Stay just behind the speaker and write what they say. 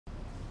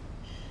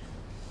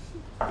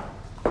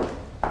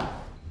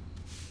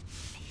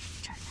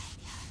这儿来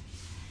点儿，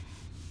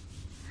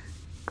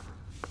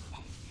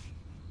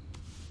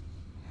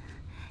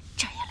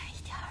这儿也来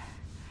一点儿，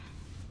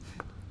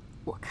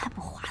我看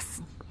不划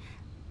死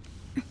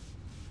你。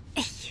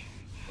哎呀！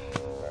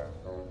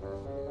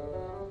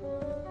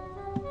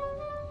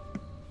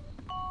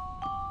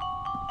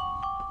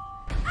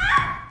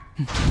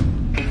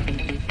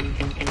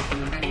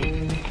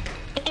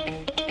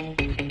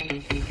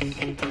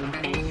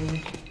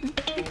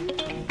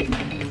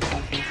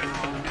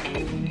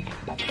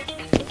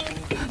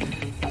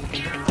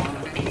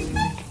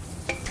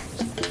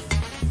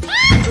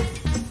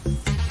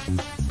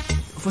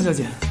风小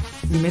姐，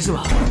你没事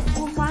吧？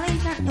我滑了一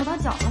下，扭到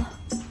脚了。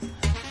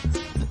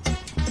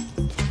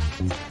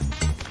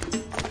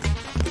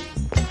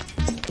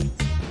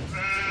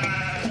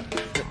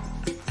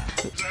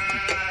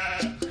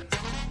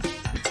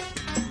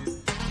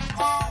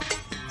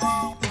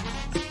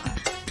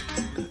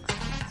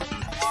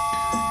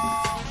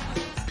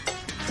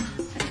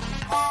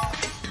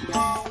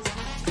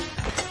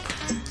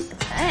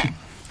哎。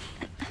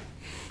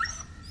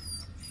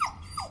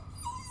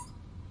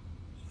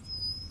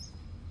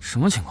 什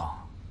么情况？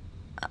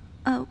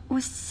我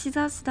洗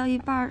澡洗到一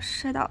半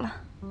摔倒了。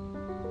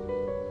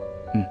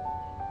嗯。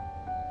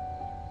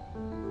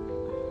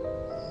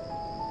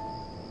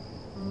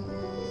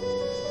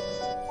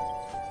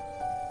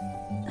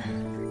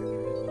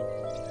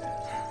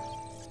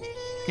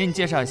给你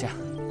介绍一下，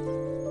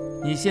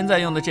你现在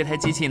用的这台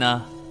机器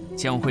呢，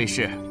将会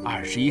是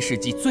21世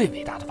纪最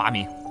伟大的发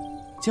明，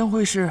将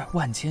会是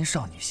万千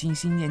少女心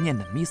心念念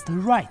的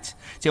Mr. Right，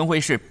 将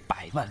会是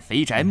百万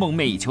肥宅梦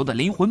寐以求的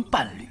灵魂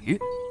伴侣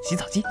——洗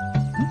澡机。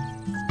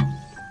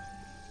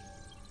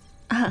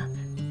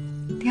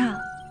挺好，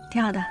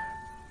挺好的。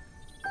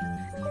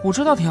我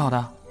知道挺好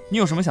的，你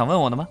有什么想问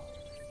我的吗？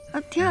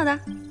挺好的，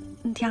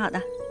挺好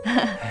的。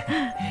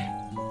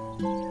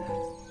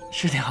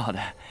是挺好的。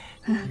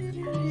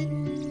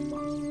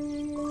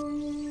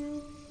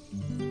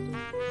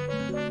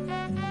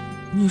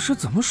你是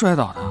怎么摔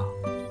倒的？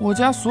我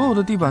家所有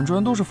的地板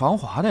砖都是防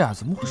滑的呀，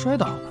怎么会摔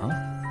倒呢？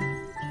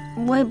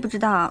我也不知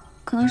道，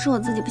可能是我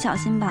自己不小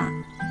心吧。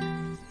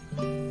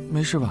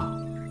没事吧？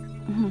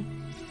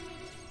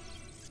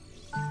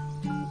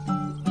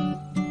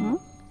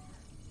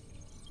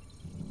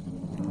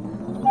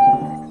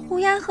乌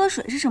鸦喝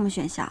水是什么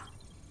选项？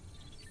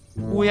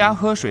乌鸦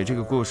喝水这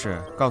个故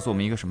事告诉我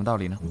们一个什么道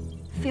理呢？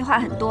废话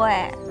很多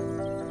哎。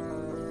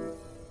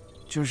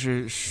就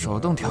是手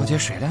动调节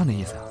水量的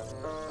意思啊。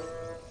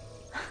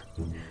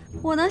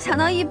我能想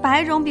到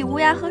100种比乌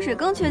鸦喝水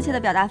更确切的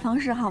表达方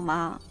式，好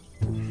吗？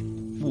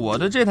我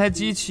的这台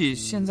机器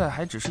现在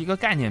还只是一个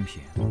概念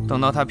品，等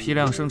到它批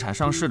量生产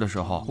上市的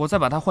时候，我再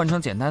把它换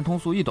成简单通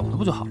俗易懂的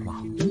不就好了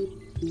吗？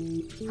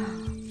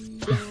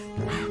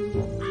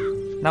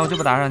那我就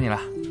不打扰你了，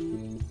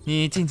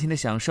你尽情的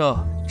享受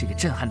这个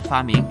震撼的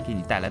发明给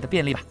你带来的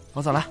便利吧。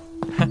我走了，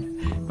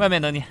外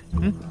面等你。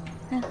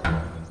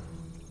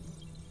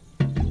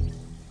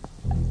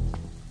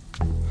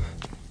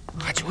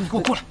阿九，你给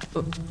我过来！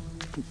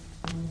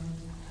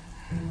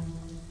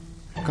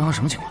刚刚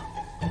什么情况？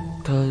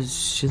他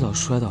洗澡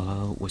摔倒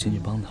了，我进去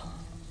帮他。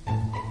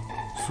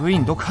所以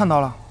你都看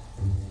到了？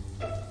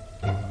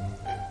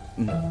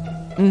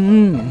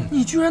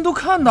你居然都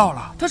看到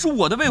了？她是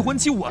我的未婚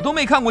妻，我都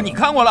没看过，你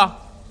看过了？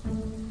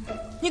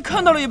你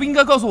看到了也不应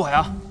该告诉我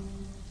呀。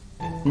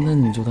那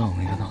你就当我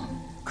没看到。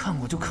看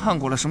过就看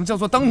过了，什么叫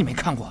做当你没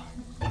看过？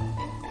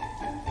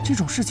这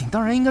种事情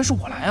当然应该是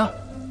我来啊。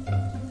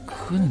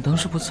可你当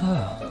时不在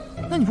啊。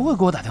那你不会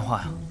给我打电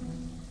话呀？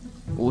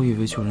我以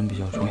为救人比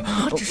较重要。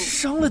他只是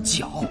伤了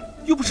脚，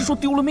又不是说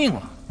丢了命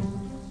了。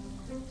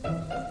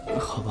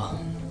好吧，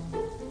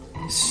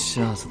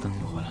下次等你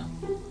回来。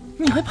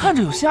你还盼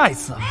着有下一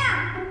次啊？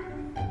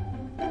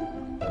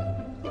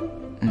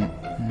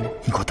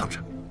你给我等着。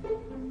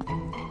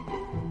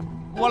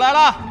我来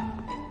了。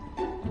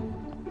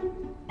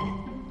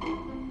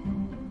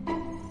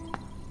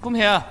风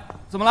平，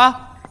怎么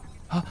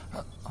了？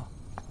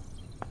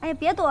哎，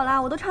别躲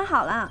了，我都穿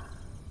好了。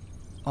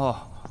哦。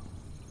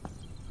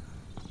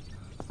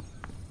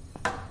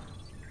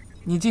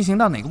你进行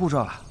到哪个步骤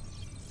了？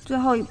最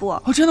后一步。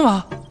哦，真的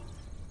吗？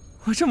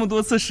我这么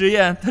多次实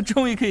验，他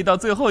终于可以到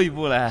最后一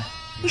步了。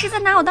你是在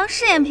拿我当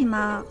试验品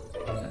吗？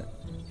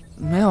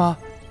没有啊，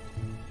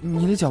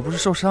你的脚不是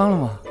受伤了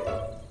吗？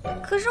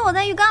可是我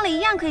在浴缸里一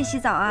样可以洗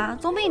澡啊，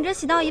总比你这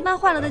洗到一半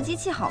坏了的机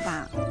器好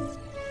吧？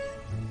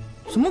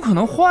怎么可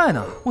能坏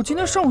呢？我今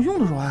天上午用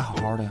的时候还好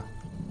好的呀。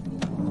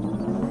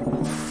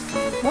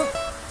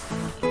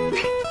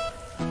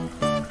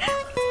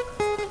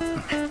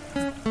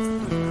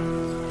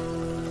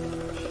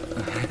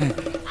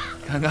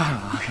尴尬了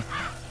啊。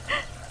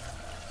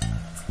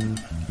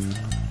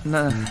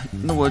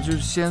那我就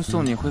先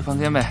送你回房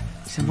间呗，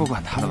先不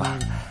管他了吧。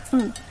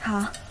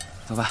好。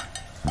走吧。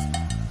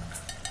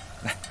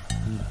来。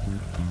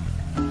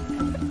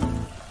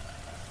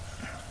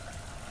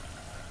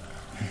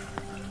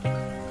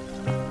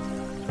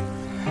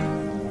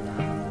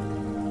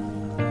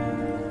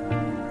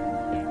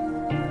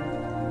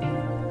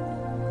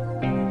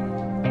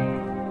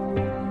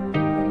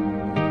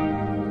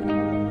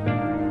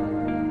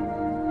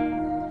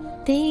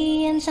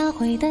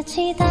会的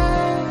期待。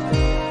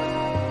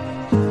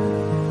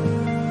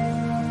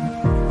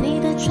你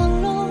的闯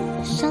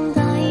入想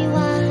的意外，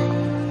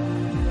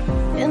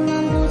越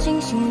漫不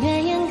经心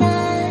越掩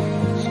盖，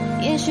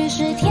也许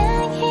是天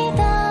意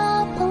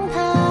的澎湃。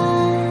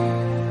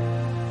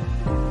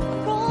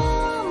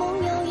若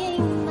梦有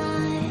阴霾，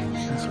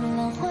晴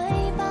朗会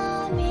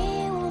把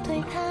迷雾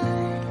推开。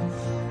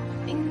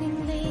明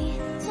明里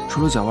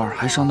除了脚腕，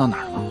还伤到哪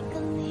儿了吗？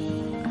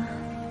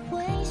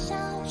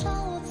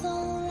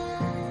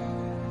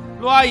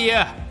陆阿姨，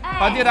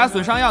把跌打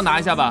损伤药拿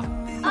一下吧。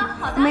啊，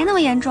好的。没那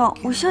么严重，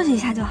我休息一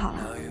下就好了。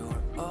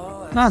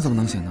那怎么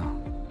能行呢？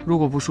如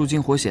果不输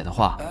精活血的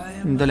话，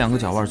你的2个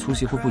脚腕粗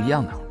细会不一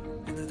样的。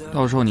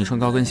到时候你穿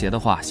高跟鞋的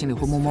话，心里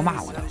会默默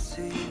骂我的。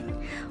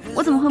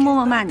我怎么会默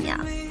默骂你啊？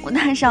我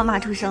当然是要骂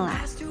出声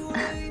来。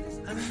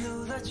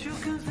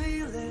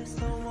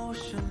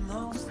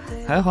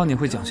还好你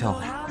会讲笑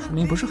话，说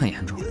明不是很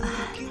严重。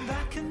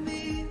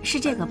是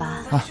这个吧？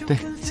啊，对，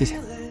谢谢。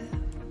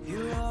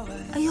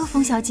哎呦，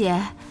冯小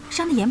姐，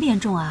伤得严不严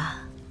重啊？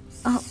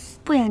哦，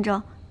不严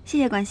重，谢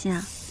谢关心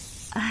啊。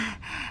哎，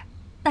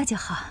那就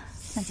好，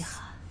那就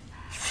好。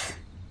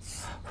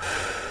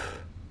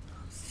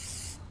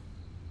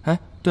哎，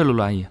对了，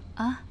陆阿姨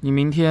啊，你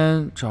明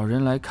天找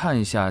人来看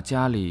一下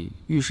家里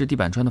浴室地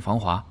板砖的防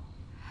滑，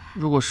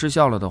如果失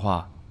效了的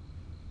话，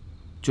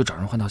就找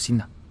人换套新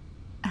的。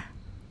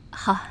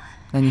好，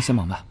那你先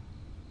忙吧。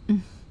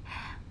嗯。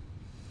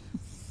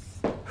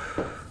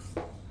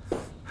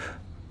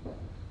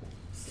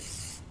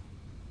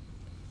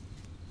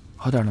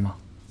好点了吗？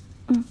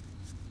嗯。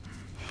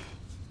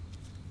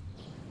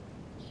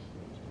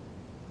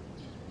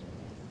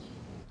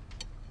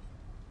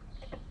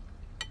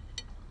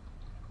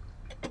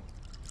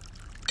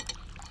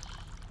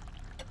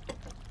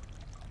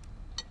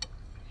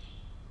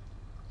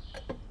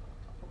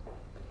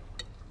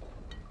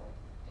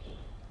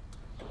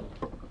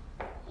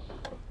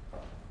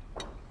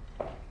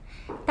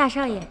大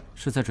少爷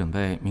是在准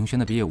备明轩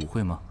的毕业舞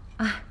会吗？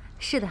啊，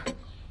是的。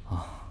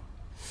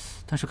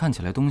但是看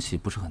起来东西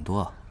不是很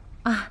多啊。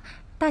啊，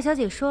大小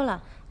姐说了，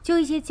就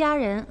一些家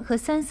人和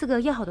3、4个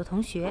要好的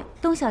同学，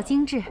东小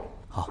精致。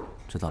好，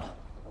知道了。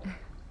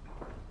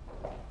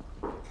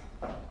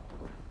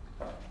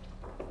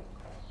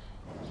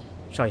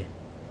少爷，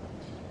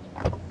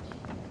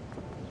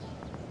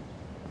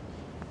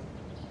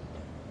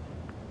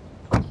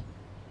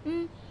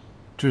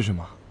这是什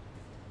么？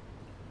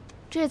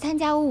这是参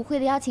加舞会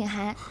的邀请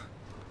函。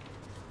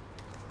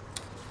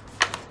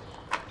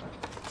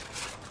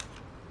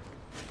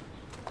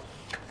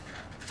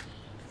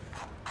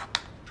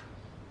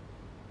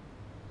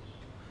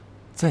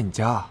在你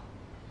家啊？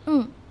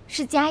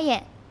是家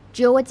宴，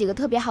只有我几个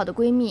特别好的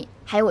闺蜜，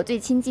还有我最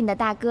亲近的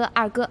大哥、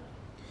二哥。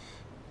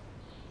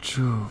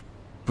这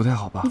不太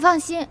好吧？你放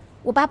心，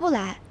我爸不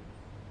来。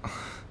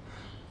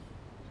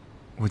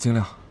我尽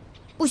量。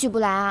不许不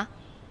来啊！